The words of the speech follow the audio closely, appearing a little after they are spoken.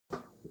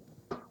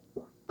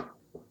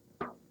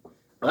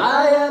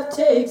I have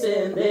takes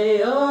and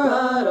they are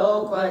hot,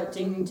 all quite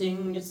ting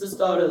ting. It's the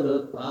start of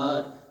the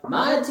pod.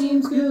 My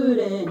team's good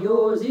and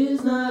yours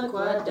is not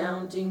quite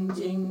down ting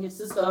ting. It's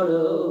the start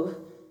of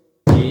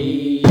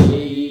AAL.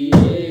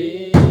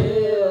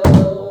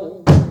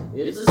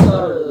 It's the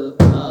start of the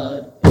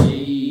pod.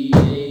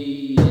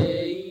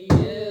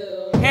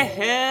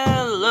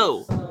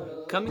 Hello!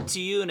 Coming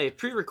to you in a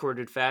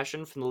pre-recorded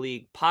fashion from the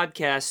League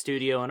podcast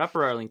studio in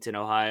Upper Arlington,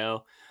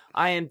 Ohio.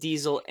 I am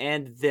Diesel,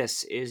 and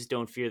this is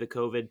Don't Fear the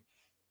COVID.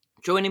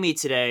 Joining me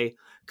today,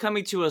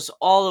 coming to us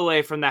all the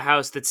way from the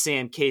house that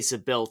Sam Casa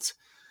built,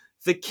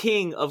 the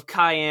king of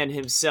Cayenne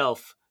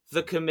himself,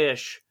 the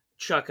commish.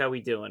 Chuck, how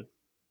we doing?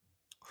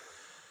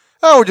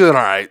 Oh, we're doing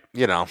all right.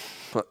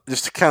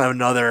 Just kind of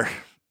another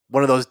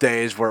one of those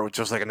days where it was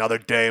just like another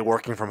day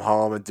working from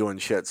home and doing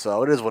shit.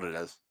 So it is what it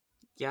is.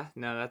 Yeah,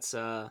 no, that's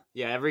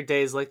every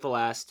day is like the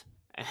last,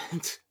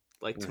 and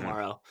like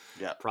tomorrow,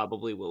 Yeah.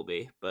 probably will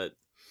be, but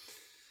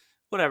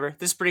whatever.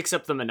 This breaks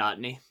up the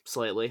monotony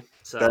slightly,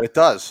 so But it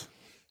does.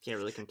 can't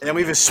really complain. And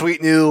we have a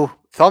sweet new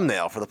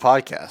thumbnail for the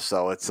podcast,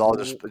 so it's all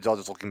just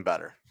looking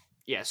better.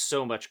 Yeah,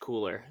 so much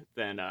cooler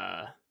than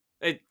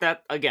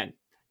that again.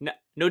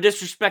 No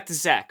disrespect to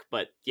Zach,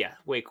 but yeah,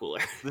 way cooler.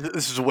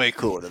 This is way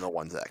cooler than the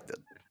one Zach did.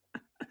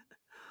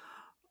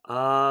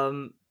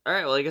 All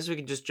right, well, I guess we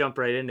can just jump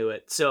right into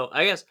it. So,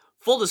 I guess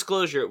full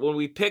disclosure, when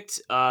we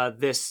picked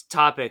this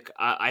topic,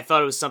 I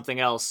thought it was something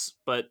else,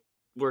 but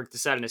we're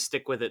deciding to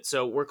stick with it.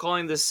 So, we're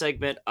calling this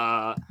segment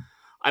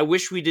I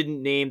wish we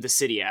didn't name the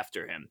city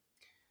after him.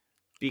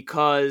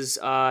 Because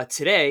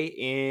today,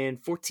 in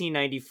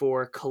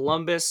 1494,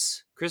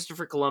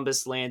 Christopher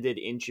Columbus landed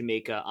in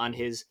Jamaica on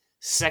his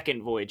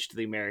second voyage to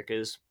the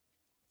Americas.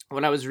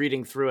 When I was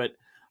reading through it,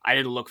 I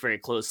didn't look very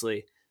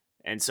closely,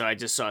 and so I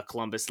just saw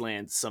Columbus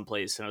land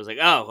someplace, and I was like,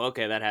 oh,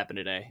 okay, that happened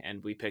today,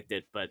 and we picked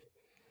it. But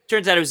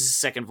turns out it was his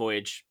second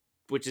voyage,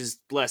 which is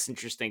less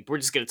interesting. We're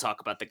just going to talk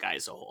about the guy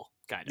as a whole,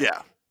 kind of.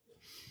 Yeah.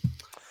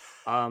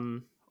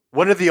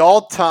 One of the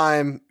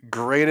all-time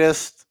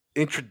greatest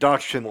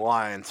introduction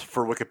lines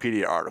for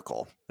Wikipedia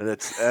article, and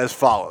it's as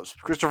follows: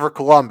 Christopher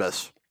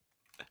Columbus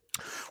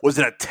was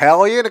an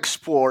Italian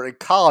explorer and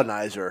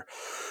colonizer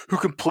who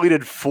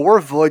completed 4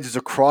 voyages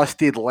across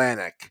the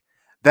Atlantic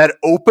that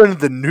opened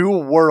the New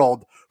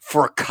World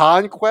for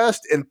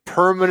conquest and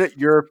permanent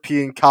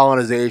European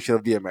colonization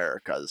of the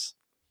Americas.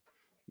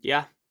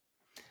 Yeah,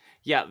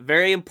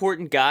 very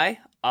important guy.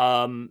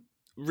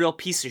 Real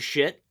piece of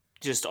shit.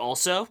 Just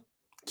also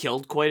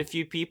killed quite a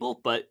few people,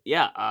 but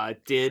yeah,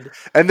 did.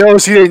 And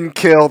those he didn't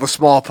kill, the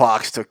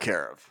smallpox took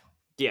care of.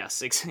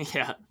 Yes,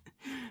 yeah.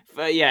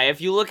 But yeah,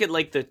 if you look at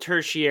like the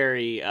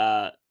tertiary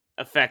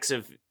effects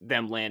of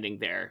them landing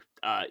there,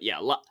 a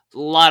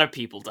lot of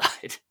people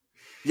died.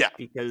 Yeah,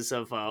 because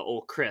of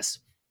old Chris.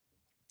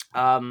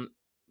 But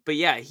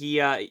yeah,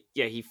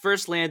 he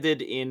first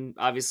landed in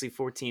obviously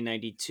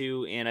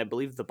 1492 in I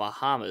believe the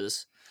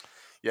Bahamas.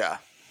 Yeah.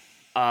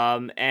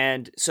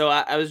 And so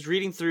I was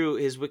reading through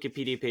his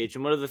Wikipedia page,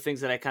 and one of the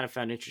things that I kind of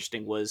found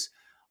interesting was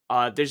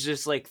there's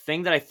this like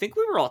thing that I think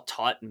we were all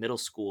taught in middle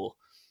school,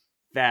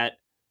 that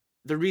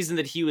the reason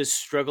that he was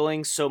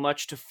struggling so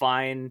much to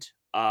find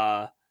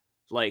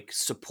like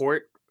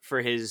support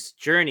for his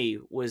journey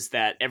was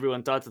that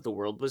everyone thought that the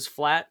world was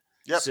flat.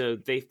 Yep. So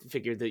they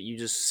figured that you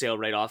just sail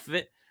right off of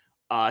it.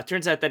 It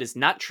turns out that is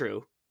not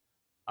true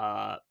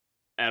at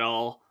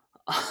all.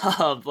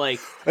 Like,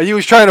 and he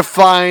was trying to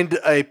find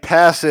a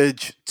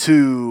passage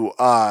to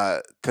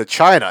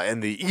China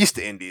in the East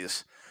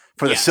Indies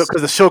for the Silk,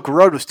 because the Silk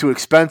Road was too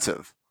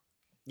expensive.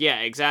 Yeah,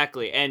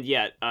 exactly. And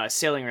yet,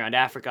 sailing around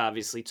Africa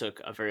obviously took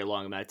a very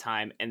long amount of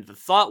time. And the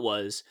thought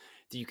was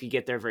that you could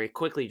get there very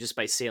quickly just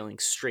by sailing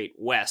straight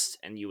west,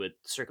 and you would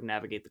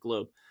circumnavigate the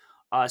globe.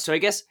 So I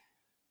guess,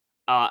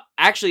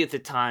 actually at the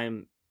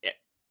time,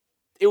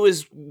 it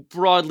was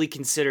broadly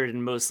considered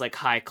in most like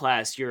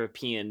high-class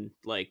European,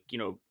 like,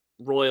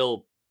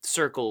 royal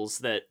circles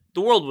that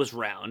the world was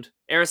round.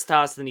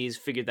 Eratosthenes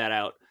figured that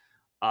out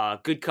a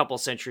good couple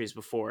centuries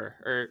before,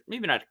 or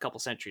maybe not a couple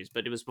centuries,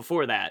 but it was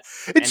before that.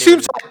 It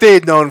seems like they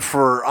had known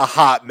for a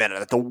hot minute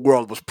that the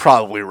world was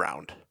probably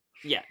round.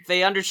 Yeah,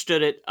 they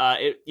understood it.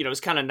 It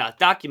was kind of not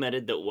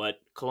documented that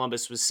what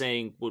Columbus was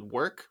saying would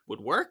work,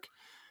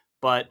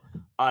 but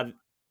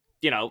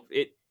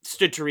it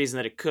stood to reason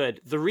that it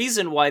could. The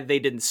reason why they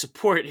didn't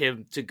support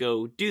him to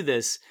go do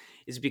this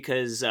is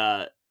because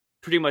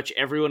pretty much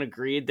everyone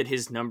agreed that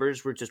his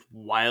numbers were just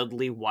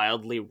wildly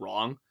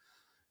wrong.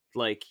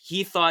 Like,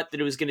 he thought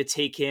that it was going to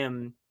take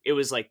him, it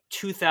was like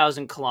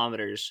 2,000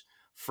 kilometers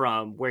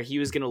from where he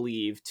was going to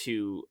leave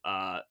to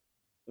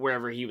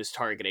wherever he was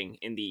targeting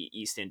in the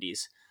East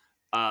Indies.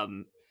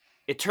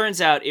 It turns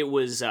out it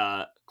was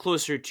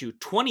closer to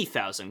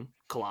 20,000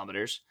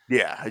 kilometers.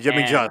 Yeah, I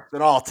mean, just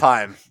an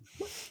all-time.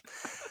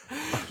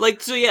 Like,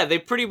 so yeah, they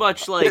pretty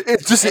much like...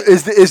 It's just,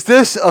 is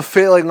this a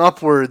failing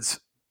upwards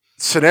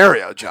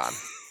scenario, John?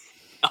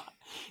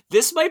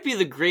 This might be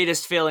the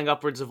greatest failing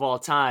upwards of all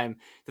time,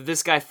 that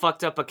this guy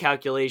fucked up a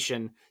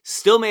calculation,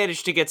 still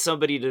managed to get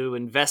somebody to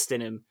invest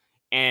in him,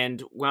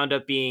 and wound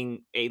up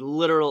being a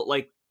literal,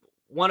 like,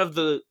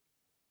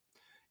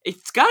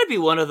 it's got to be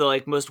one of the,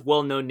 like, most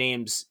well-known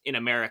names in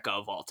America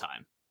of all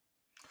time.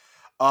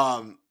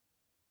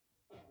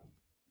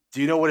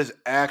 Do you know what his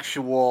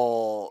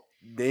actual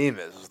name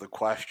is the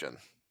question.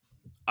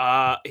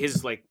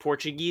 His, like,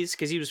 Portuguese,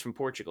 because he was from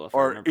Portugal.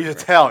 Or he's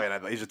Italian, I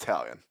bet. He's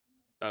Italian.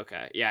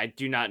 Okay, yeah, I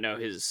do not know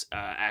his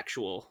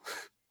actual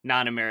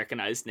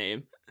non-Americanized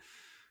name.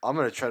 I'm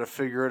going to try to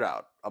figure it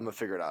out.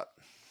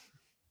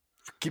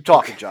 Keep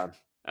talking, John.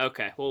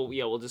 Okay, well,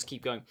 yeah, we'll just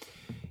keep going.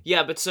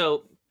 Yeah, but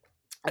so,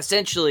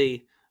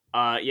 essentially,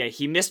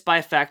 he missed by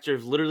a factor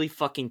of literally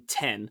fucking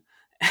 10,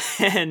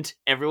 and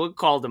everyone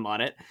called him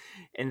on it,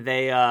 and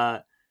they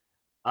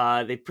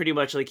pretty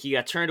much, like, he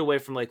got turned away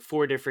from, like,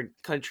 4 different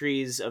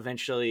countries.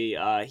 Eventually,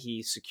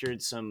 he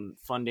secured some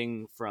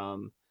funding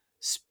from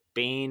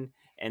Spain,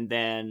 and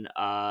then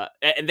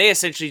and they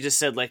essentially just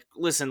said, like,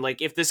 listen,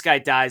 like, if this guy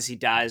dies, he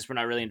dies. We're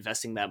not really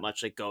investing that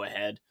much. Like, go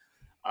ahead.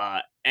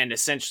 And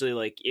essentially,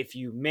 like, if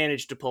you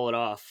manage to pull it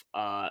off,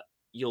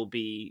 you'll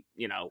be,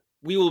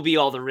 we will be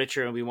all the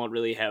richer, and we won't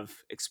really have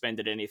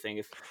expended anything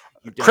if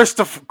you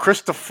don't.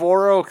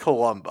 Cristoforo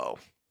Colombo.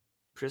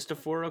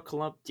 Cristoforo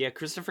Colombo. Yeah,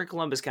 Christopher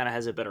Columbus kind of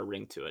has a better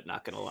ring to it,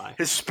 not gonna lie.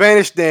 His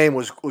Spanish name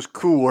was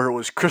cooler. It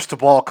was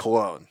Cristobal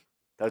Colon.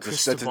 That's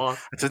his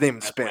name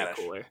in Spanish.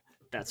 Way cooler.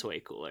 That's way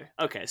cooler.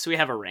 Okay, so we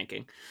have a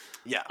ranking.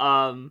 Yeah.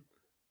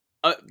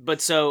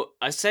 But so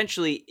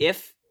essentially,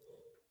 if,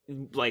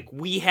 like,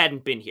 we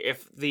hadn't been here,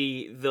 if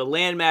the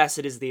landmass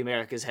that is the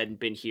Americas hadn't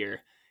been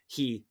here,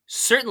 he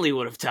certainly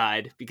would have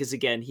died, because,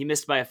 again, he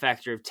missed by a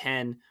factor of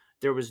 10.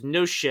 There was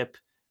no ship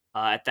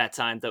at that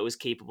time that was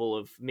capable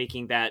of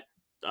making that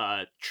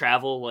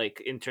travel,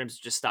 like, in terms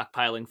of just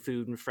stockpiling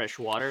food and fresh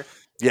water.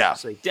 Yeah.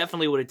 So he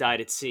definitely would have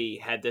died at sea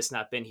had this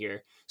not been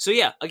here. So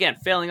yeah, again,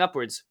 failing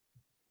upwards.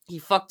 He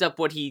fucked up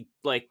what he,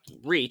 like,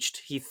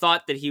 reached. He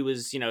thought that he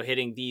was,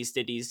 hitting these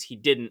ditties. He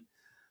didn't.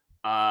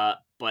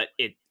 But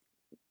it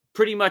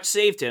pretty much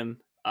saved him.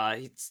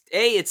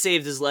 It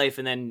saved his life,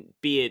 and then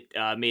B,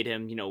 it made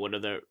him, one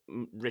of the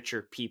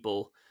richer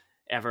people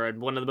ever,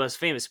 and one of the most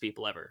famous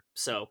people ever.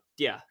 So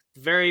yeah,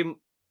 very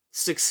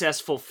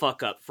successful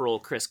fuck up for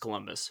old Chris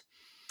Columbus.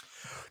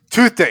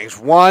 2 things.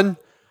 One,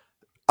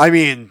 I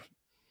mean,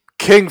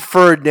 King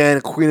Ferdinand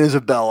and Queen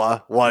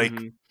Isabella, like,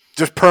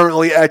 just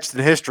permanently etched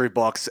in history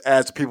books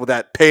as people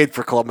that paid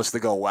for Columbus to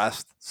go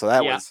west. So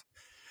that was.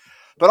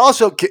 But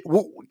also, can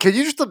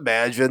you just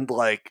imagine,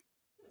 like,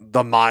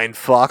 the mind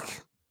fuck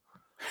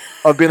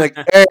of being like,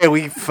 hey,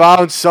 we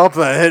found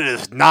something that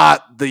is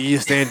not the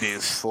East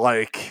Indies.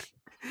 Like,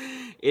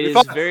 it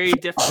is very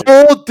different.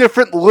 A whole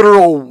different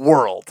literal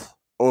world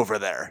over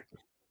there.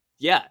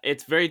 Yeah,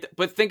 it's very.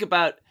 But think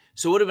about.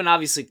 So it would have been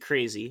obviously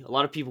crazy. A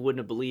lot of people wouldn't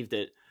have believed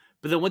it.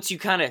 But then once you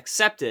kind of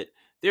accept it,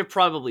 they're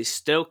probably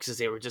stoked, because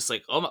they were just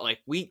like, oh my,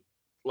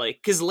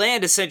 because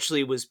land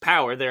essentially was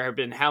power. There have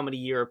been how many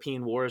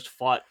European wars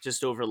fought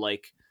just over,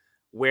 like,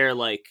 where,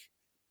 like,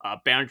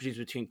 boundaries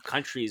between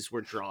countries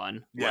were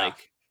drawn. Yeah.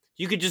 Like,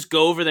 you could just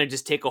go over there and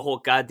just take a whole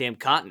goddamn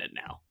continent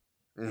now.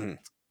 Mm-hmm.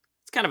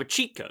 It's kind of a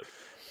cheat code.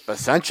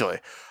 Essentially.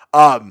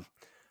 But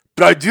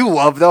I do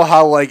love, though,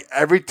 how, like,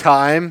 every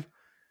time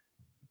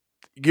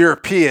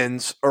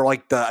Europeans, or,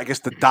 like,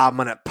 the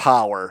dominant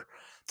power,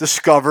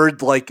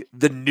 discovered, like,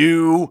 the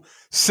new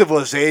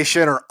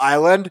civilization or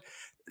island,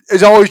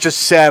 is always just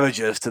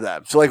savages to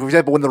them. So, like, for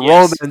example, when the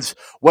Romans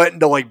went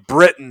into, like,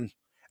 Britain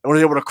and were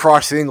able to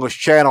cross the English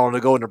Channel and to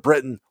go into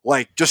Britain,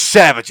 like, just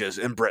savages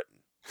in Britain.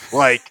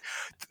 Like,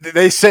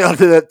 they sailed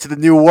to the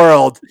New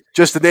World,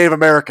 just the Native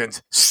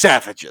Americans,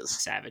 savages.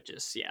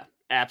 Savages, yeah.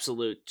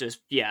 Absolute, just,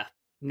 yeah.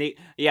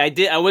 Yeah,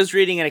 I was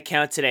reading an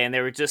account today, and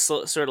they were just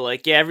sort of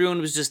like, yeah, everyone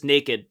was just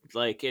naked,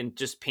 like, and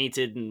just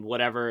painted and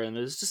whatever, and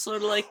it was just sort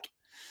of like,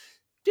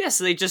 yeah,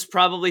 so they just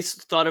probably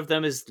thought of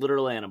them as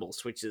literal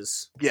animals, which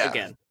is,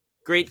 again,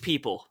 great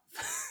people.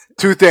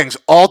 2 things.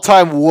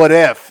 All-time what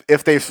if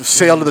they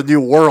sailed to the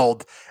New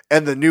World,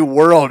 and the New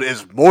World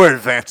is more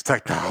advanced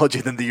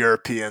technology than the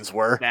Europeans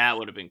were. That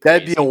would have been crazy.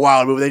 That'd be a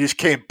wild move. They just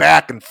came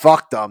back and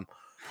fucked them.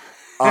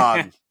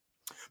 But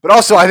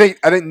also, I think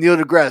Neil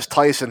deGrasse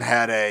Tyson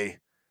had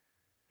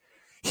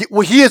he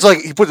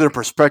put it in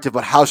perspective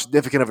on how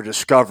significant of a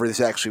discovery this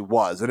actually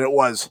was. And it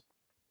was,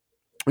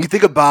 when you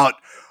think about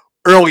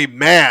early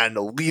man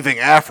leaving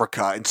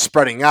Africa and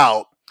spreading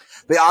out,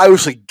 they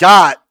obviously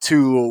got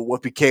to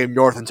what became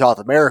North and South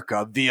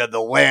America via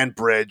the land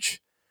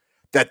bridge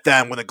that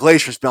then, when the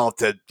glaciers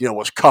melted,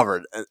 was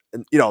covered.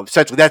 And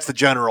essentially that's the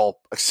general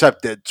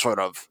accepted sort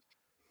of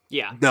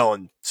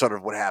known sort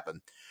of what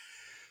happened.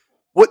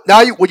 When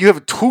you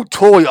have 2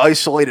 totally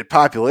isolated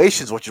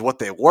populations, which is what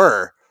they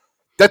were,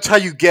 that's how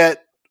you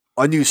get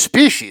a new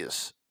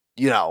species,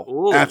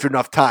 after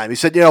enough time. He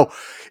said,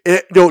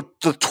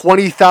 the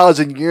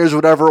 20,000 years,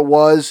 whatever it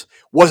was,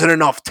 wasn't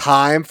enough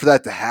time for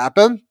that to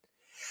happen.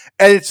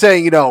 And it's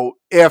saying,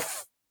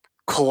 if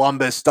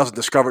Columbus doesn't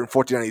discover it in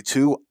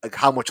 1492, like,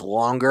 how much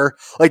longer?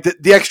 Like,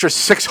 the extra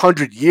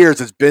 600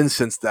 years it's been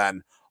since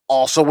then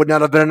also would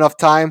not have been enough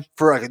time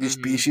for, like, a new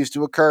species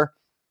to occur.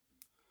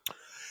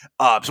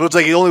 So it's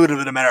like it only would have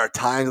been a matter of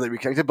time that they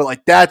reconnected. But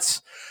like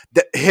that's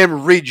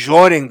him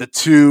rejoining the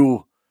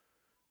two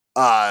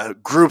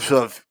groups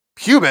of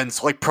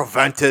humans like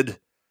prevented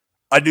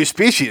a new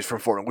species from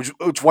forming,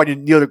 which why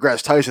Neil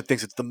deGrasse Tyson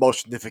thinks it's the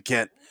most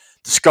significant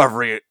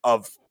discovery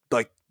of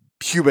like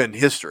human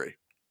history.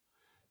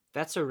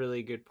 That's a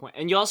really good point.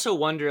 And you also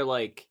wonder,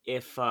 like,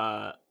 if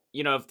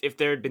if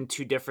there had been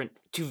two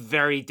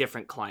very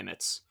different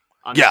climates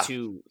on the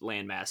two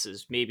land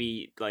masses,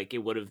 maybe like it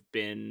would have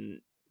been,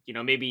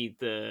 maybe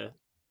the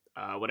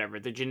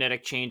the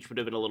genetic change would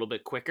have been a little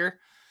bit quicker.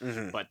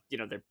 Mm-hmm. But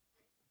they're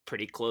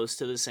pretty close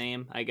to the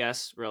same, I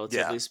guess,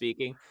 relatively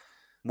speaking,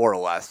 more or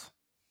less.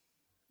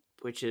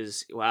 Which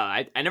is wow.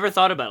 I never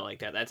thought about it like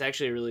that. That's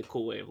actually a really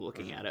cool way of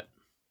looking at it.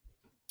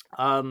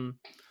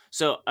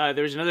 So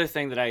there was another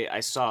thing that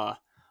I saw,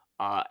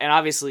 and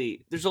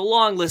obviously there's a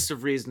long list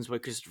of reasons why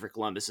Christopher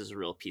Columbus is a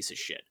real piece of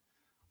shit.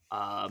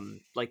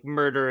 Like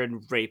murder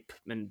and rape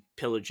and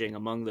pillaging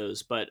among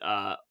those. But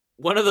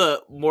one of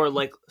the more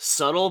like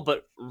subtle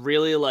but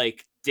really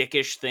like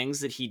dickish things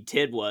that he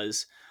did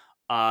was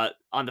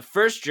on the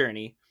first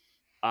journey,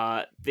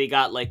 they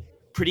got like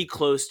pretty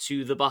close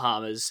to the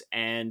Bahamas,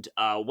 and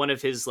one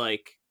of his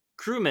like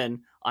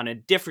crewmen on a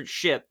different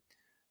ship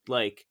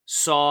like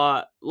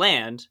saw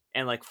land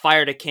and like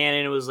fired a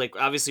cannon and was like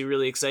obviously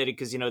really excited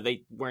because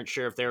they weren't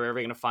sure if they were ever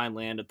going to find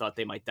land and thought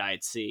they might die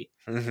at sea.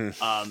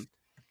 Mm-hmm.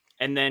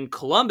 And then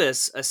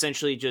Columbus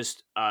essentially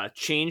just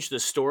changed the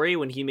story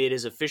when he made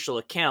his official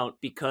account,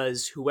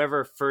 because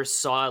whoever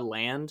first saw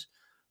land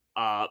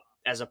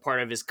as a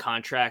part of his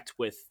contract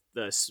with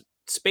the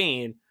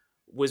Spain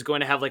was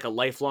going to have like a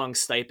lifelong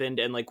stipend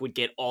and like would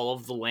get all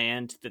of the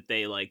land that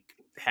they like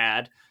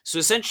had. So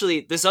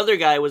essentially this other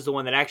guy was the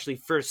one that actually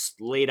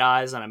first laid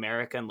eyes on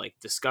America and like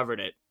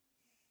discovered it,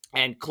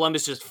 and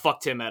Columbus just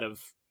fucked him out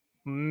of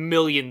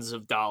millions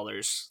of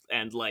dollars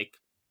and like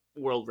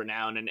world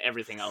renown and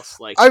everything else.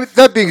 Like,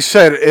 that being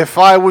said, if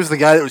I was the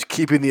guy that was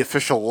keeping the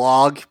official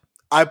log,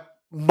 I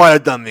might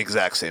have done the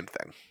exact same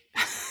thing.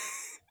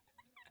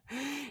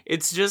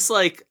 It's just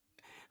like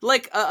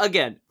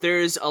again,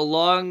 there's a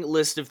long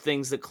list of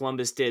things that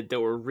Columbus did that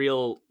were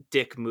real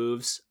dick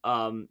moves.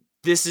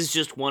 This is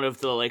just one of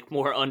the like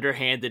more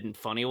underhanded and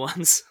funny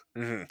ones.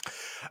 Mm-hmm.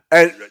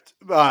 And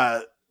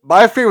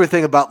my favorite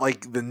thing about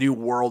like the New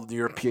World and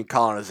European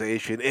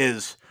colonization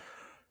is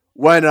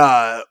when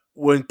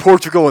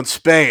Portugal and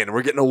Spain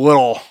were getting a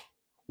little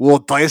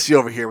dicey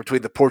over here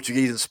between the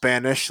Portuguese and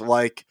Spanish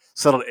like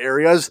settled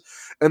areas,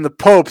 and the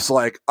Pope's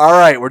like, all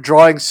right, we're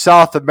drawing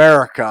South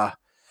America.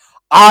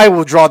 I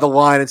will draw the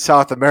line in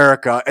South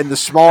America, and the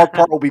smaller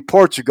part will be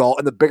Portugal,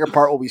 and the bigger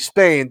part will be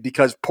Spain,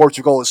 because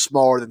Portugal is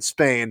smaller than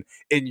Spain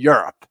in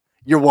Europe.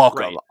 You're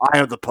welcome. Right. I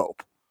am the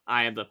Pope.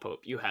 I am the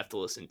Pope. You have to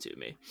listen to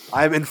me.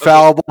 I am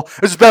infallible. Okay.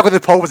 This is back when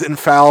the Pope was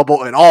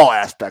infallible in all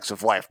aspects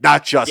of life,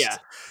 not just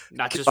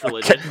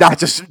religion, not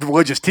just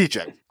religious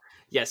teaching.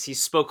 Yes, he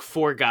spoke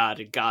for God,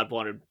 and God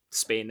wanted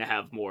Spain to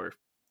have more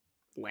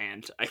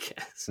land, I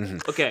guess.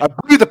 Mm-hmm. Okay. I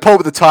believe the Pope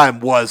at the time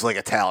was like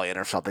Italian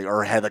or something,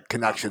 or had like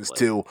connections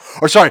to,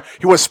 or sorry,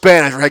 he was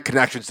Spanish or had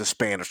connections to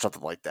Spain or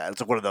something like that. It's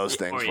like one of those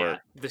things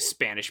where the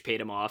Spanish paid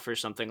him off or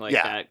something like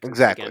that.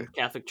 Exactly. Again,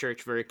 Catholic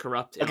Church very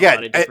corrupt in a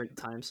lot of different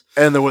times.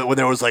 And when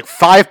there was like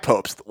 5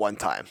 popes at one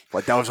time,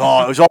 like that was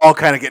all. It was all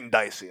kind of getting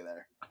dicey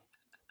there.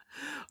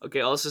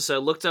 Okay. Also, so I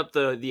looked up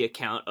the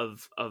account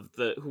of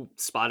the who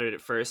spotted it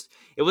first.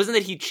 It wasn't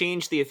that he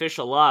changed the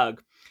official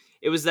log.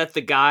 It was that the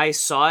guy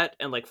saw it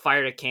and like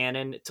fired a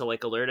cannon to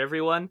like alert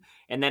everyone,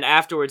 and then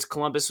afterwards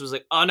Columbus was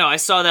like, "Oh no, I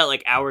saw that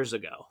like hours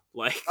ago."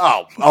 Like,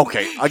 oh,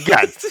 okay,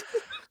 again,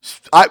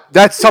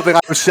 that's something I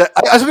would say.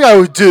 That's something I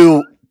would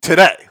do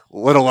today,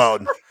 let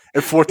alone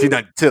in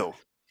 1492.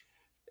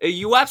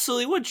 You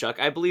absolutely would,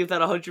 Chuck. I believe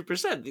that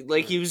 100%.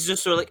 Like he was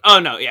just sort of like, "Oh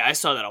no, yeah, I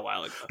saw that a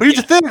while ago." But here's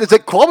the thing: is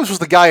that Columbus was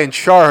the guy in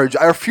charge.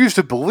 I refuse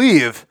to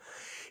believe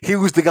he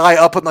was the guy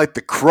up in like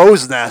the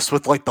crow's nest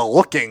with like the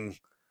looking.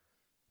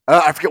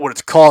 I forget what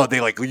it's called.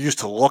 They like used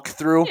to look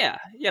through. Yeah,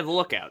 the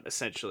lookout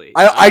essentially.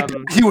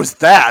 He was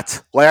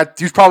that. Like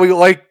he was probably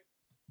like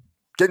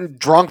getting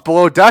drunk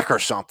below deck or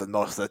something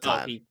most of the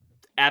time. He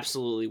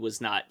absolutely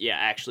was not. Yeah,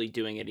 actually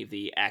doing any of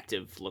the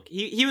active look.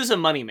 He was a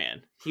money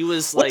man. He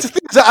was like.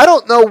 I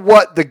don't know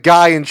what the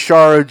guy in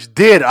charge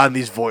did on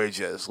these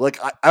voyages. Like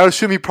I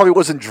assume he probably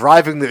wasn't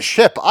driving the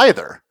ship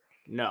either.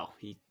 No,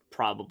 he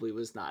probably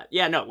was not.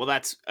 Yeah, no. Well,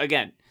 that's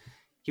again.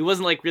 He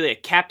wasn't like really a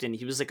captain.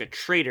 He was like a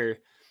trader.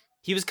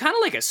 He was kind of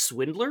like a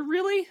swindler,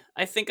 really.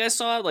 I think I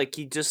saw like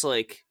he just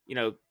like,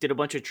 did a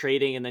bunch of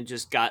trading and then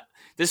just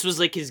this was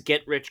like his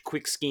get rich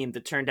quick scheme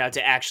that turned out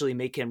to actually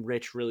make him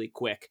rich really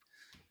quick.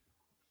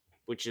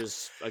 Which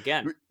is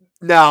again.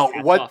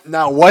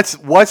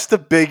 What's the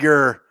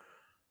bigger,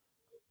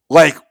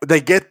 like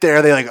they get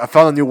there, they like I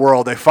found a new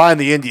world, they find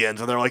the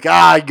Indians and they're like,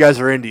 you guys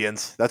are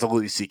Indians. That's a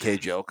Louis C.K.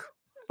 joke.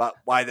 About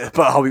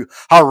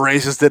how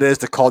racist it is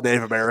to call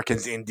Native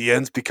Americans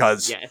Indians,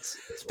 because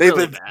it's they've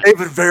really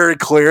been very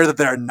clear that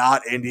they're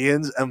not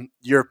Indians, and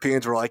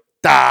Europeans were like,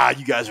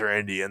 you guys are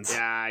Indians.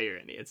 Yeah, you're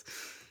Indians.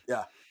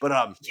 Yeah. But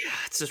yeah,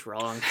 it's just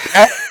wrong.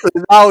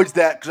 Acknowledge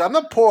that because I'm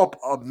gonna pull up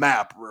a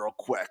map real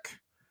quick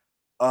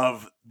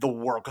of the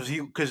world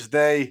because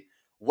they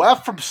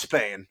left from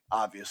Spain,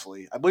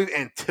 obviously. I believe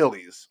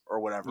Antilles or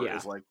whatever Yeah.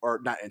 is like,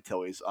 or not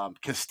Antilles.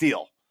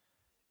 Castile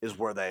is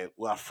where they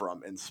left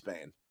from in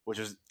Spain, which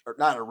is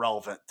not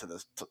irrelevant to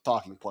this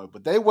talking point.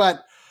 But they went,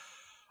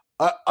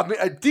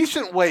 a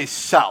decent way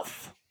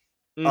south,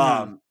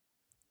 Mhm.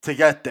 to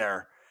get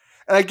there,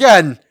 and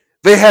again,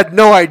 they had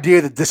no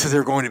idea that this is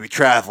they're going to be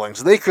traveling,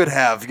 so they could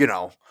have,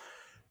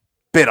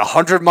 been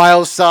 100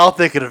 miles south.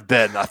 They could have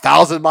been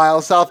 1,000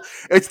 miles south.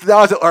 It's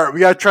not. All right, we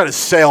got to try to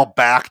sail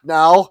back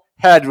now.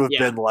 Had to have Yeah.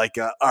 been like,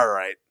 all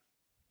right,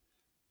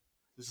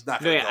 this is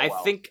not No, going to yeah, go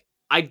well.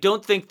 I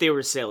don't think they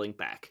were sailing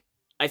back.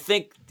 I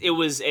think it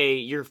was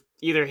you're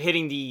either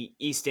hitting the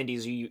East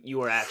Indies or you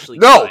were actually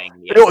dying.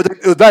 It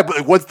was that.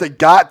 But once they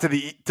got to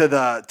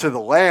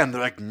the land,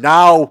 they're like,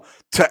 now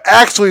to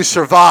actually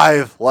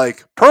survive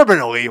like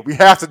permanently, we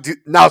have to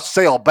now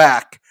sail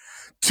back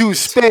to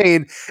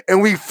Spain,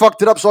 and we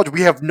fucked it up so much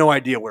we have no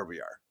idea where we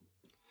are.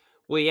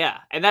 Well, yeah,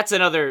 and that's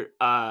another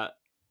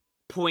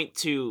point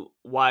to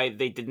why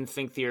they didn't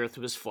think the Earth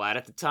was flat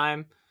at the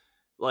time.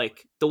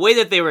 Like the way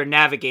that they were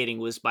navigating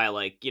was by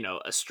like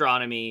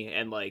astronomy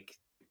and like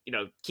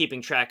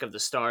keeping track of the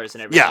stars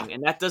and everything,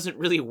 and that doesn't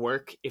really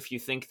work if you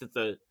think that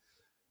the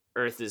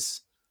Earth is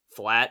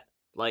flat.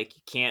 Like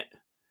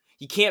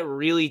you can't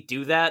really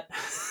do that.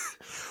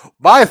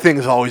 My thing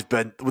has always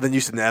been when they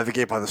used to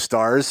navigate by the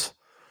stars.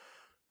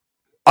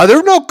 Are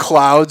there no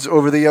clouds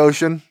over the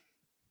ocean?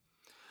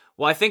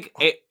 Well, I think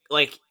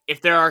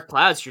if there are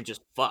clouds, you're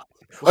just fucked.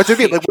 What do you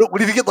mean? Like,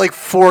 what if you get like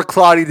 4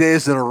 cloudy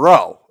days in a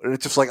row? And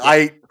it's just like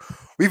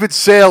we've been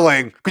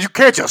sailing because you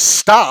can't just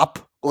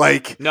stop.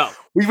 Like, no,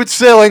 we've been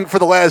sailing for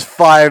the last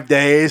 5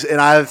 days,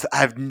 and I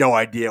have no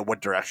idea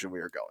what direction we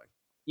are going.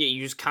 Yeah,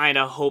 you just kind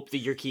of hope that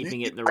you're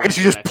keeping it in the right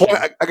direction.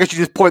 I guess you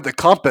just point the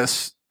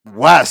compass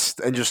west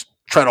and just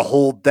try to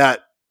hold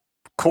that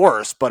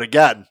course. But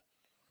again,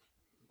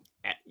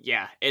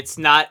 yeah, it's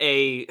not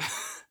a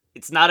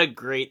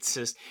great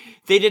system.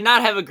 They did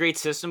not have a great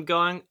system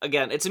going.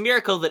 Again, it's a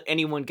miracle that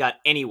anyone got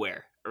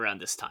anywhere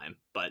around this time.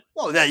 But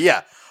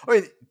yeah. I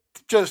mean,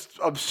 just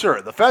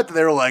absurd. The fact that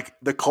they were like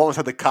the Columbus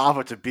had the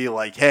confidence to be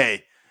like,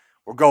 "Hey,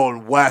 we're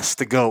going west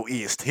to go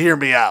east. Hear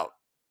me out."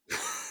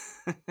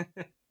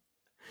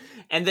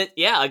 And that,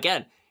 yeah,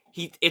 again,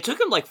 it took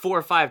him like 4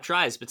 or 5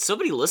 tries, but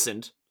somebody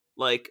listened.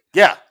 Like,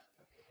 yeah.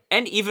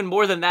 And even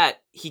more than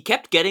that, he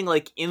kept getting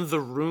like in the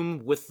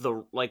room with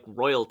the like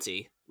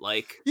royalty.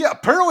 Like, yeah,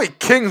 apparently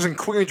kings and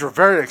queens were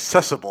very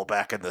accessible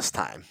back in this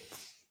time.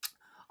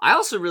 I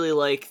also really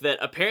like that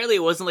apparently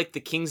it wasn't like the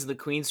kings and the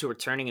queens who were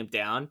turning him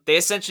down. They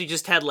essentially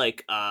just had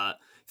like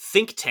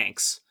think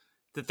tanks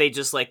that they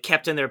just like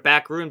kept in their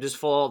back room just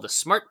full of all the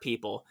smart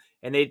people.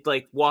 And they'd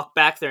like walk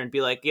back there and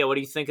be like, yeah, what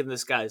do you think of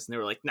this, guys? And they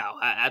were like, no,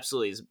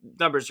 absolutely. His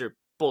numbers are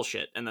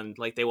bullshit. And then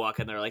like they walk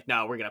in, they're like,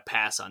 no, we're going to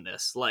pass on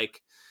this.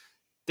 Like,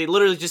 they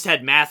literally just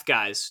had math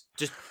guys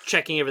just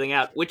checking everything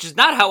out, which is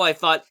not how I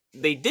thought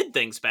they did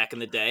things back in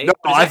the day. No,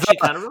 but it's actually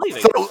kind of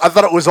relieving. I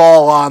thought it was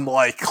all on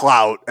like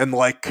clout and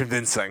like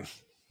convincing.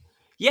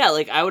 Yeah,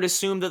 like I would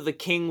assume that the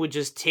king would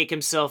just take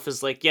himself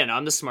as like, yeah, no,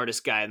 I'm the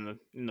smartest guy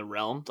in the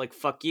realm. Like,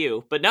 fuck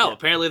you. But no,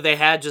 apparently they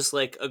had just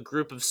like a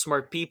group of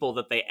smart people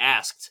that they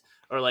asked,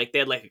 or like they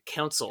had like a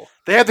council.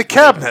 They had the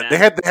cabinet. They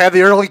had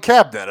the early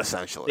cabinet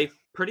essentially. They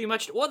pretty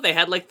much they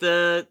had like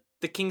the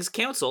King's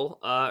Council,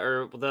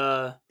 or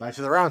the Knights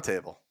of the Round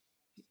Table.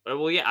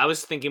 Well, yeah, I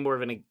was thinking more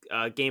of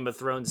a Game of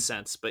Thrones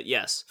sense, but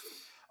yes.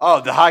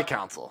 Oh, the High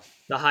Council.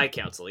 The High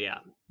Council, yeah.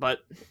 But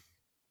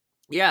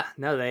yeah,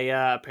 no, they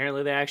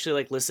apparently they actually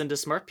like listened to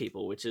smart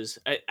people, which is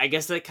I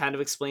guess that kind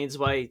of explains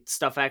why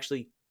stuff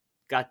actually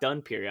got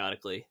done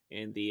periodically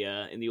in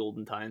the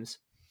olden times.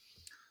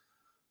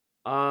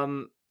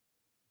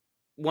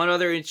 One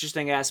other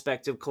interesting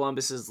aspect of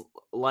Columbus's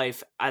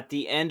life, at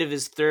the end of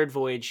his 3rd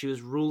voyage, he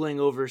was ruling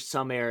over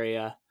some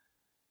area,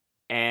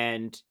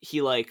 and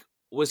he like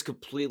was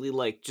completely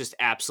like just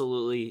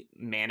absolutely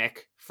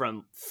manic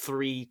from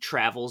 3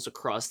 travels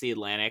across the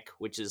Atlantic,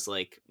 which is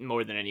like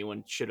more than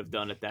anyone should have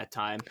done at that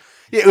time.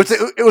 Yeah,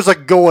 it was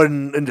like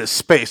going into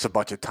space a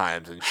bunch of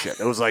times and shit.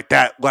 It was like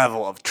that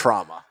level of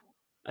trauma.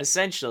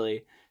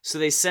 Essentially. So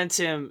they sent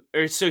him,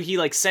 or so he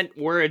like sent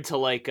word to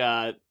like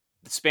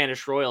the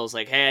Spanish royals,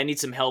 like, hey, I need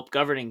some help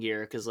governing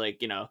here because like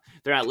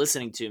they're not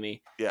listening to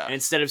me. Yeah. And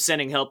instead of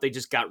sending help, they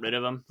just got rid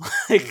of him.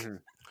 Like,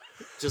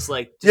 just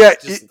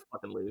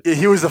fucking leave.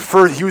 He was the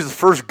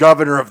first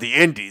governor of the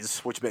Indies,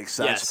 which makes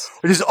sense. Yes.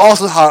 Which is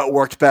also how it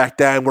worked back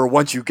then, where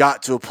once you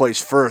got to a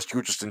place first, you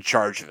were just in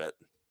charge of it.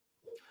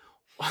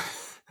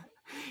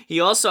 He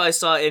also, I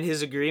saw in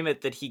his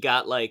agreement that he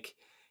got like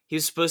he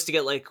was supposed to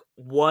get like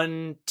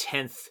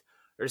 1/10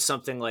 or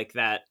something like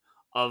that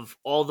of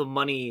all the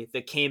money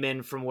that came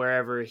in from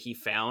wherever he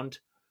found,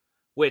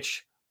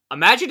 which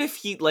imagine if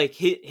he like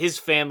his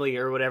family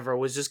or whatever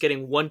was just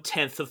getting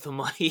 1/10 of the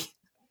money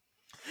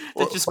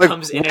that just like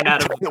comes in and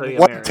out of the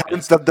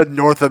 1/10 of the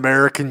North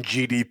American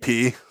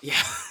GDP.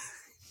 Yeah.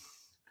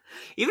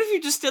 even if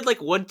you just did like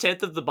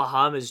 1/10 of the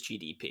Bahamas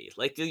GDP,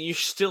 like you're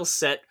still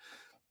set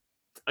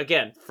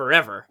again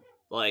forever.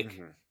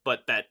 Like,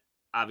 but that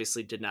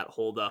obviously did not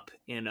hold up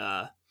in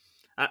I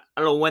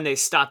don't know when they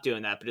stopped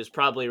doing that, but it was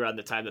probably around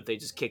the time that they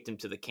just kicked him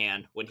to the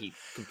can when he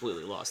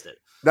completely lost it.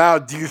 Now,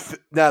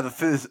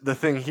 the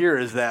thing here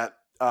is that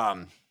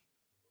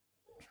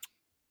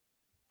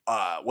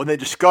when they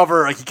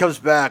discover, like he comes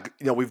back,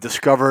 we've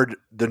discovered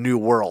the new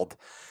world.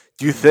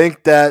 Do you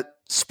think that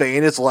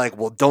Spain is like,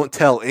 well, don't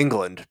tell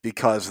England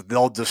because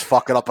they'll just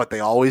fuck it up like they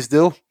always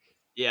do?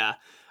 Yeah,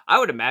 I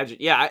would imagine.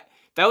 Yeah,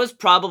 that was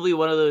probably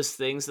one of those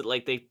things that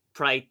like they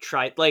probably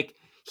tried. Like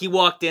he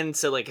walked in and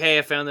said like, "Hey,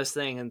 I found this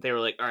thing," and they were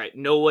like, "All right,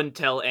 no one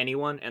tell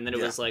anyone." And then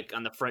it was like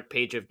on the front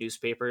page of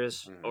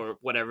newspapers or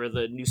whatever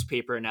the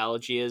newspaper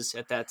analogy is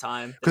at that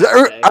time.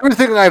 Because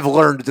everything I've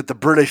learned is that the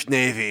British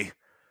Navy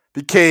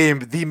became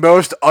the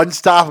most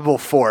unstoppable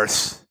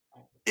force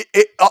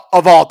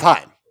of all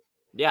time.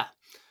 Yeah,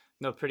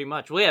 no, pretty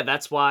much. Well, yeah,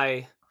 that's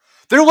why.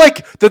 They're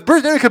like, the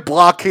British Navy could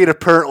blockade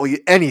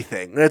apparently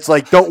anything. And it's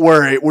like, don't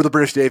worry, we're the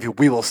British Navy.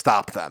 We will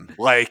stop them.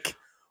 Like,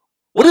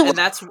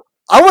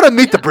 I want to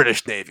meet the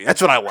British Navy.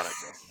 That's what I want to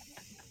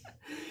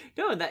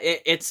do. No,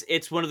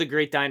 it's one of the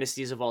great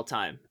dynasties of all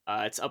time.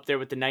 It's up there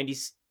with the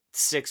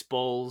 96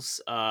 Bulls,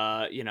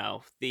 the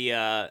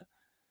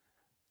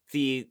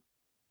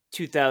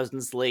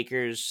 2000s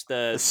Lakers,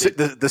 the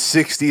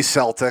 60s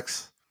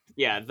Celtics.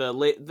 Yeah,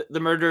 the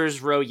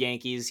Murderers Row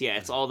Yankees. Yeah,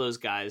 it's all those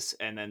guys,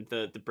 and then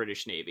the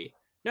British Navy.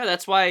 No,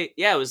 that's why.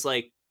 Yeah, it was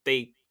like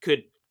they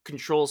could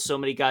control so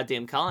many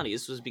goddamn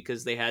colonies was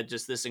because they had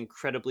just this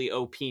incredibly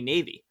OP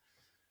navy.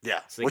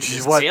 Yeah, so which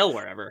is what sail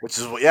wherever. Which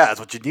is what. Yeah, that's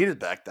what you needed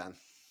back then.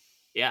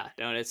 Yeah,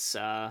 no, and it's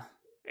and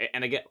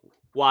again,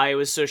 why it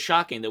was so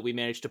shocking that we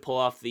managed to pull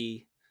off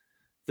the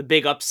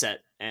big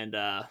upset and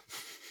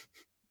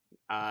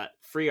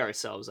free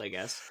ourselves, I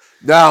guess.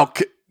 Now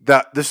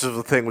that this is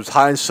the thing was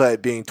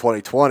hindsight being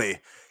 2020.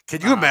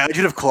 Can you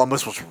imagine if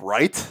Columbus was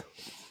right?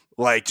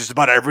 Like just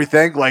about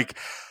everything, like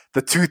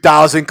the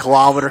 2,000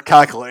 kilometer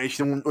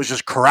calculation was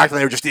just correct, and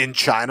they were just in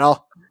China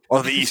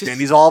or the East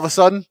Indies all of a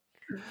sudden.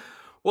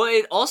 Well,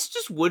 it also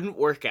just wouldn't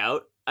work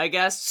out, I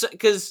guess,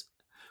 because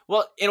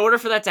in order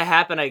for that to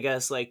happen, I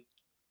guess like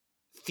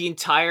the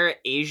entire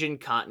Asian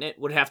continent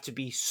would have to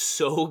be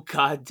so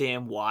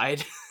goddamn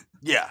wide.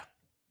 Yeah.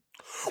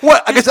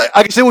 Well, I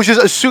guess it was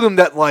just assumed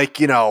that like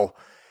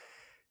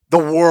the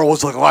world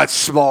was like a lot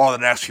smaller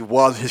than it actually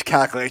was. His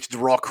calculations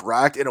were all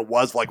correct, and it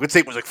was like let's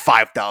say it was like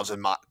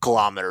 5,000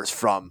 kilometers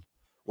from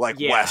like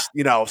west,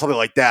 something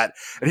like that,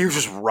 and he was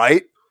just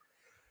right.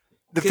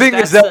 The thing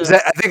is that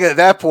I think at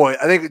that point,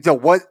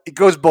 what it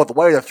goes both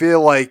ways. I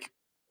feel like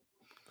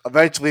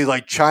eventually,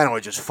 like China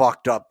would just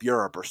fucked up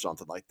Europe or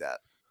something like that.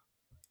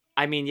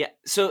 I mean, yeah.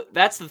 So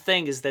that's the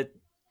thing is that,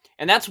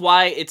 and that's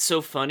why it's so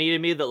funny to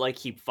me that like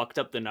he fucked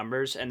up the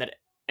numbers, and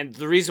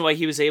the reason why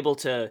he was able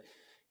to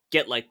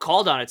get like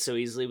called on it so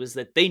easily was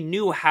that they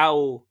knew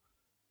how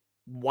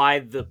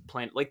wide the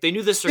planet, like they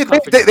knew the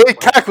circumference. They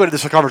calculated the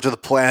circumference of the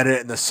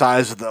planet and the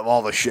size of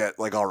all the shit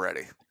like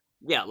already.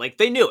 Yeah, like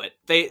they knew it.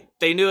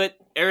 They knew it.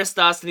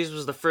 Eratosthenes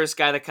was the first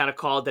guy that kind of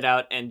called it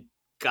out and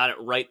got it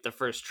right the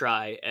first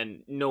try,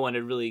 and no one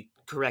had really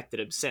corrected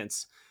him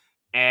since.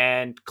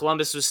 And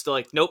Columbus was still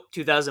like, nope,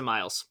 2,000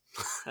 miles.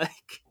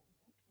 Like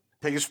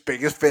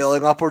biggest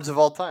failing upwards of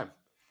all time.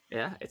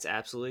 Yeah, it's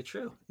absolutely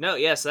true. No,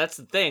 yeah, so that's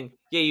the thing.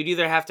 Yeah, you'd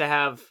either have to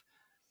have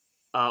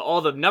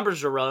all the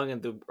numbers are wrong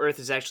and the Earth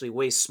is actually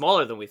way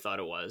smaller than we thought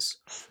it was,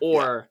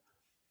 or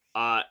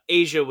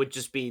Asia would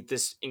just be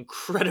this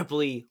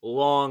incredibly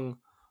long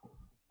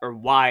or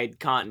wide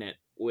continent,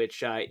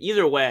 which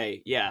either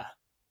way, yeah,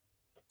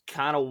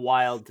 kind of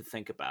wild to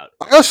think about.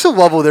 I also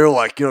love when they're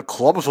like,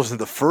 Columbus wasn't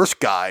the first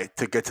guy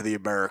to get to the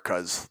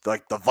Americas,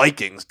 like the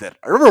Vikings did.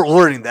 I remember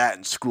learning that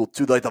in school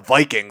too, like the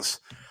Vikings.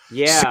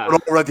 Yeah,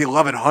 over at the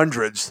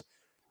 1100s,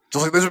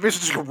 just like there's a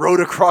basically just rode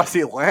across the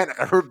Atlantic.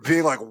 I remember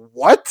being like,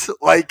 "What?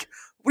 Like,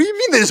 what do you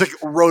mean they just like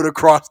rode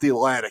across the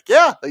Atlantic?"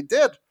 Yeah, they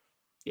did.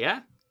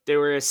 Yeah, they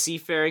were a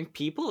seafaring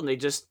people, and they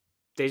just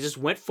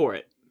went for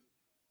it.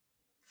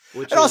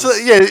 It's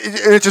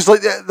just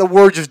like the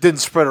word just didn't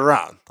spread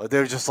around. Like they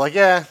were just like,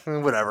 yeah,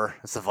 whatever.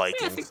 It's the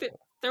Vikings. Yeah, I think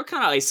they were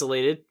kind of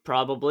isolated,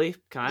 probably.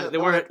 Kind of. They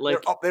weren't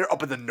like they're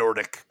up in the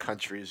Nordic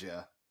countries.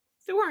 Yeah.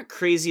 They weren't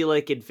crazy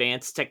like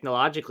advanced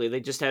technologically. They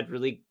just had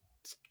really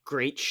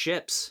great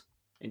ships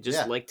and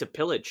just like to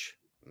pillage.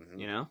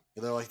 Mm-hmm.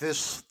 They're like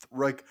this.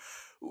 Like,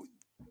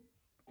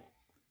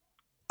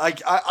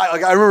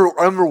 I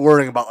remember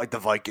worrying about like the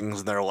Vikings,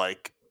 and they're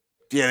like,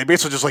 they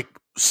basically just like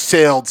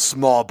sailed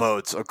small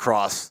boats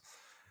across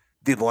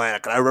the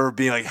Atlantic. And I remember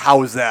being like,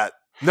 how is that?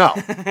 No,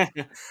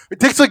 it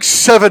takes like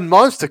 7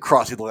 months to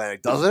cross the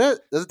Atlantic, doesn't it?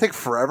 Does it take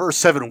forever?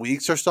 7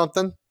 weeks or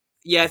something?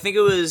 Yeah, I think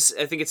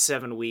it's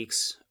 7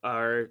 weeks,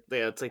 or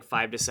it's like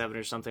 5 to 7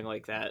 or something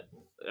like that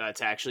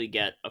to actually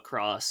get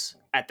across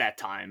at that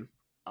time.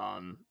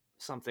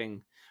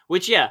 Something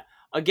which,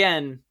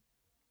 again,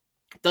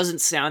 doesn't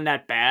sound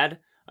that bad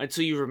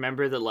until you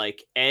remember that,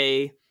 like,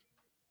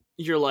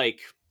 you're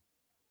like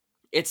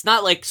it's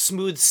not like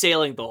smooth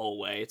sailing the whole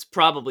way. It's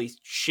probably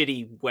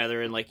shitty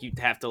weather, and like you'd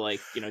have to like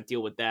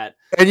deal with that.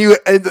 And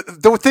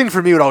the thing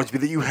for me would always be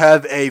that you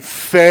have a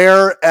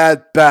fair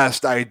at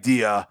best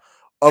idea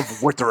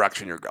of what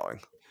direction you're going.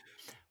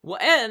 Well,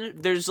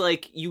 and there's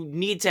like you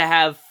need to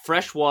have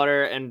fresh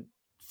water and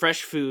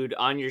fresh food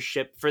on your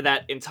ship for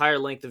that entire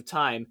length of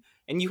time,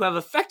 and you have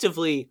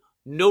effectively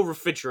no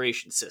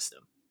refrigeration system.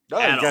 No,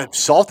 you gotta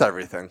salt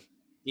everything.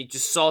 You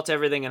just salt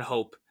everything and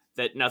hope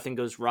that nothing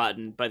goes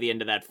rotten by the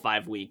end of that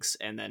 5 weeks,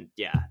 and then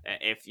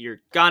if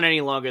you're gone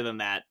any longer than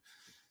that,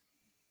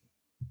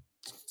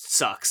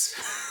 sucks.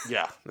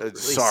 Yeah, really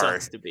sorry.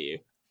 Sucks to be you.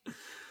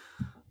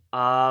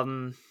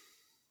 But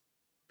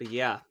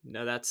yeah,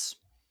 no, that's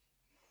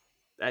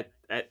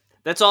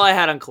all I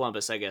had on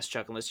Columbus, I guess,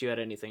 Chuck. Unless you had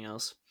anything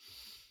else.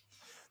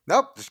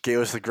 Nope, just gave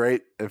us the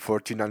great in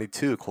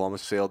 1492.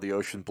 Columbus sailed the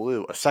ocean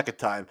blue a second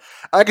time.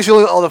 I guess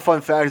all the fun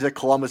facts that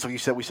Columbus, like you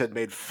said,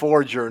 made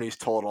 4 journeys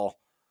total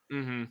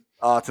to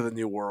the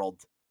New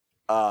World,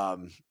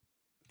 and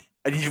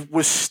he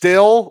was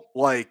still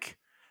like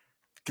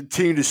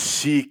continuing to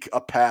seek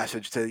a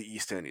passage to the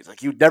East Indies.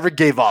 Like he never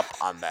gave up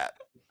on that.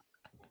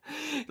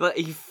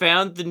 He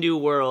found the New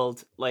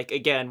World, like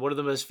again, one of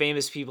the most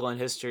famous people in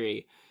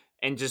history,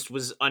 and just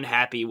was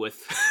unhappy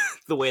with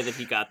the way that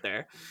he got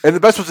there. And the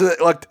best was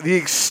that, like the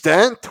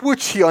extent to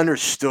which he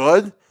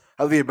understood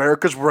how the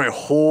Americas were a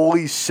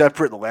wholly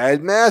separate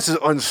landmass is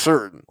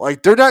uncertain.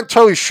 Like they're not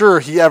totally sure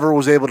he ever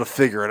was able to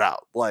figure it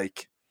out.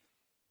 Like,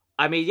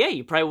 I mean, yeah,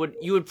 you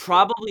would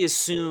probably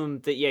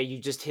assume that you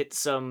just hit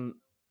some,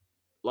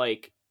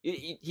 like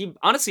he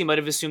honestly might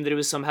have assumed that it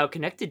was somehow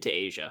connected to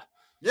Asia.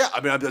 Yeah,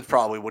 I mean that's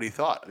probably what he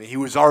thought. I mean he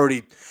was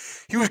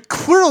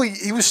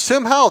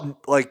somehow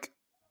like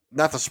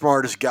not the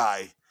smartest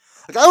guy.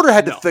 Like I would have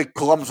had to think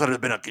Columbus would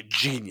have been like a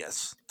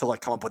genius to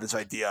like come up with this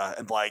idea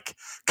and like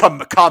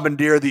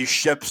commandeer these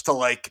ships to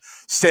like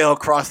sail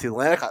across the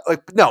Atlantic.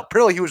 Like no,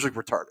 apparently he was like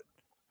retarded.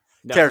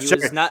 No, he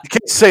was not. You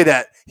can't say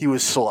that he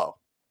was slow.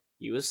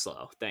 He was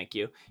slow. Thank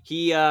you.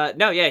 He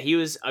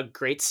was a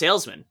great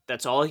salesman.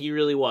 That's all he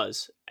really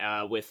was.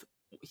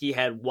 He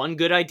had one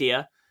good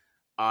idea.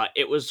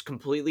 It was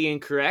completely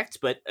incorrect,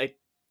 but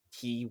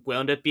he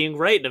wound up being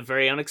right in a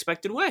very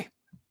unexpected way.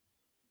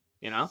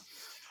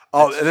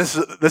 Oh, and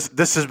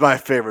this is my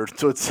favorite.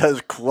 So it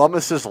says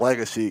Columbus's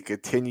legacy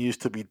continues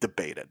to be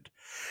debated.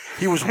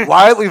 He was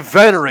widely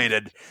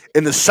venerated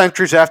in the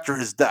centuries after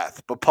his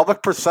death, but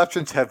public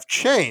perceptions have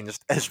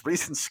changed as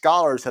recent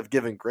scholars have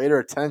given greater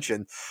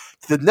attention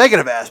to the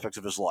negative aspects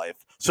of his life,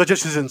 such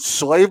as his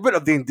enslavement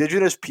of the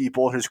indigenous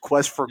people, his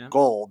quest for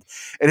gold,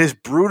 and his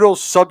brutal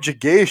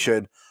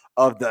subjugation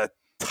of the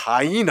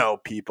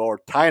Taino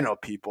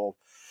people,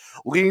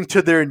 leading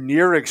to their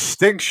near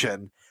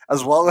extinction,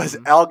 as well as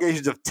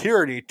allegations of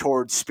tyranny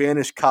towards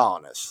Spanish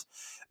colonists.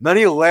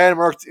 Many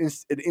landmarks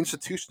and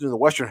institutions in the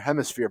Western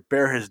Hemisphere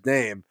bear his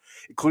name,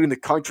 including the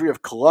country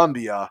of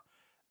Colombia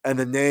and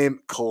the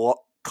name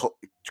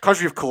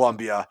country of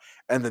Colombia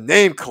and the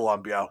name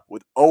Colombia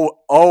with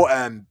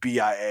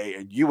OMBIA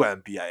and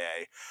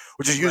UMBIA,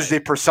 which is used as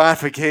a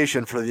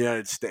personification for the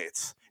United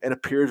States and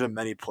appears in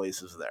many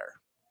places there.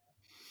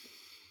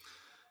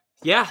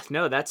 Yeah,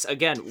 no, that's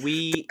again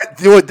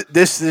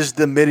this is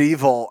the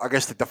medieval, I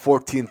guess, like the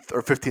 14th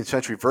or 15th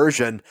century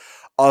version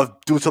of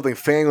doing something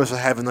famous and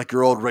having like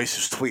your old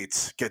racist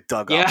tweets get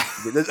dug up.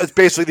 That's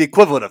basically the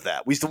equivalent of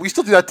that. We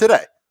still do that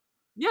today.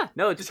 Yeah,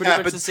 no, it's pretty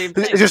much the same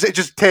thing. It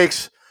just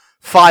takes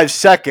 5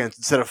 seconds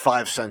instead of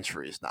 5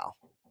 centuries now.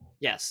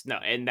 Yes, no,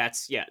 and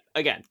that's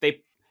again,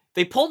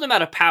 they pulled him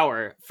out of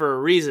power for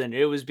a reason.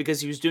 It was because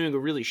he was doing a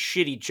really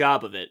shitty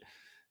job of it.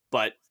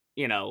 But,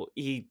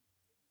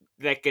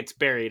 that gets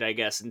buried, I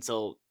guess,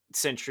 until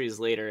centuries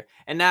later.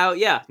 And now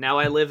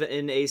I live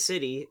in a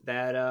city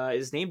that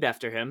is named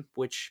after him,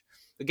 which,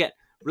 again,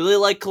 really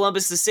like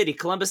Columbus the city.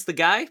 Columbus the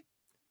guy,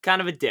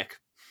 kind of a dick.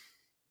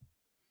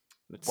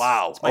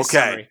 Wow. Okay.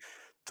 Summary.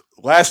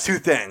 Last 2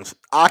 things.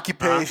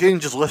 Occupation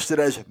just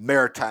listed as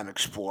maritime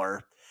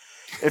explorer.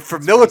 And for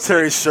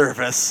military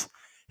service,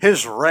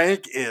 his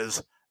rank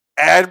is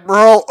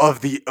Admiral of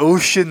the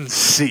Ocean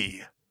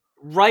Sea.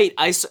 Right.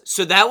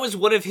 So that was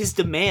one of his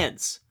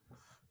demands.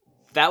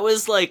 That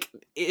was like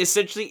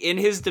essentially in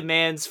his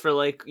demands for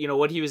like,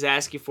 what he was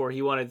asking for.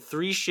 He wanted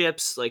 3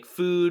 ships, like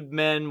food,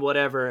 men,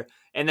 whatever.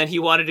 And then he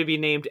wanted to be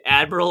named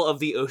Admiral of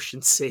the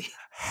Ocean Sea.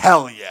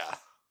 Hell yeah.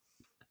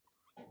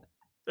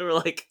 They were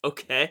like,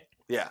 okay.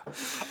 Yeah.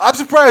 I'm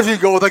surprised you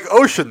go with like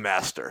Ocean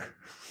Master.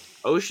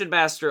 Ocean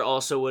Master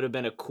also would have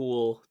been a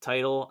cool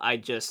title. I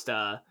just,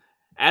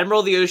 Admiral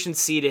of the Ocean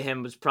Sea to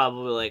him was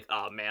probably like,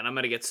 oh man, I'm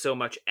going to get so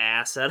much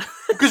ass out of it.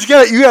 Because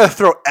you gotta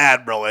throw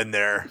Admiral in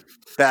there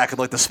back in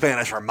like the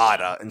Spanish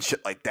Armada and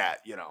shit like that,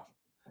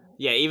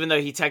 Yeah, even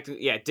though he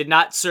technically, did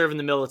not serve in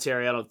the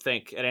military, I don't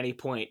think, at any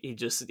point. He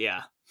just, he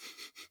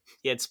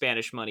had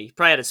Spanish money. He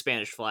probably had a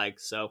Spanish flag,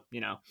 so,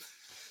 Yeah,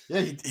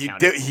 he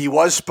did. He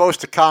was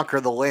supposed to conquer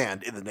the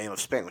land in the name of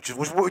Spain, which is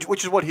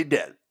what he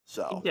did.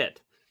 So he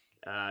did.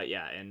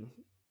 In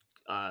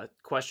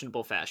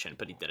questionable fashion,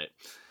 but he did it.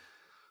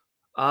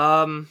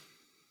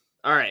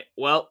 All right.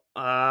 Well,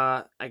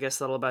 I guess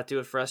that'll about do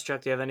it for us,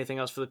 Chuck. Do you have anything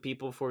else for the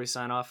people before we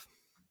sign off?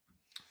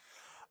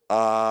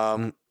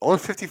 Only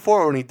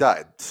 54 when he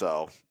died,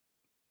 so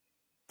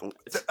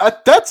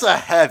that's a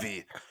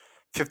heavy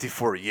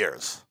 54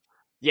 years.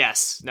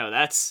 Yes. No,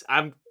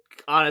 I'm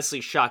honestly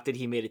shocked that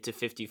he made it to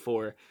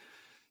 54,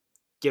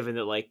 given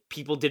that like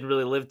people didn't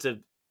really live to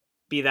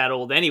be that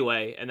old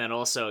anyway, and then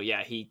also,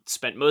 yeah, he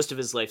spent most of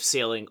his life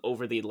sailing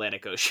over the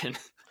Atlantic Ocean.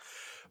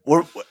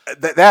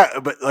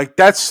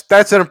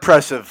 That's an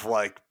impressive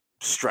like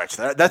stretch.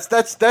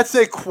 That's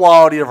a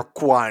quality over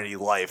quantity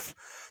life,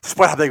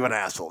 despite how big of an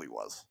asshole he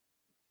was.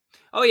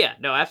 Oh yeah,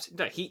 no,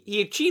 absolutely.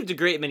 He achieved a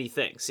great many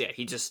things. Yeah,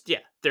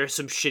 there's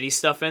some shitty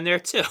stuff in there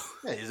too.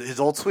 Yeah, his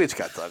old sweets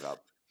got dug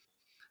up.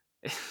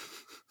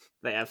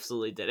 They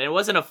absolutely did. And it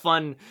wasn't a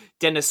fun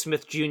Dennis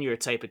Smith Jr.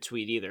 type of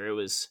tweet either. It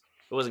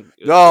wasn't.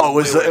 It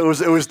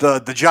was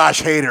the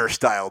Josh Hader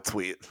style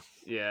tweet.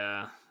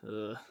 Yeah.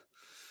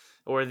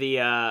 Or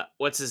the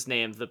what's his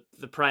name?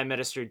 The Prime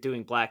Minister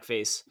doing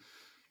blackface.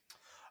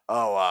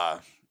 Oh,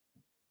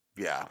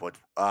 yeah. What?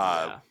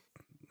 Yeah.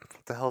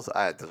 What the hell's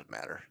it doesn't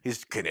matter.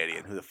 He's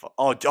Canadian. Who the fuck?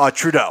 Oh,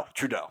 Trudeau.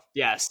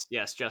 Yes,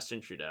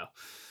 Justin Trudeau.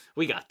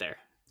 We got there.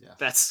 Yeah.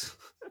 That's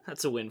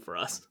a win for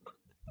us.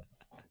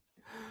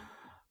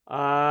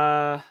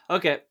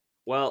 Okay.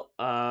 Well,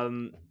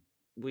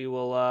 we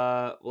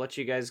will let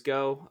you guys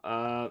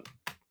go.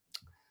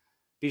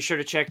 Be sure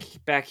to check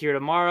back here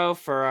tomorrow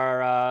for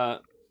our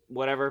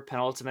whatever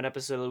penultimate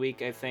episode of the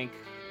week, I think.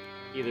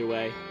 Either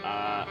way,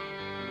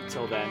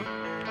 until then,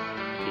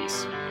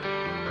 peace.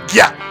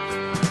 Yeah.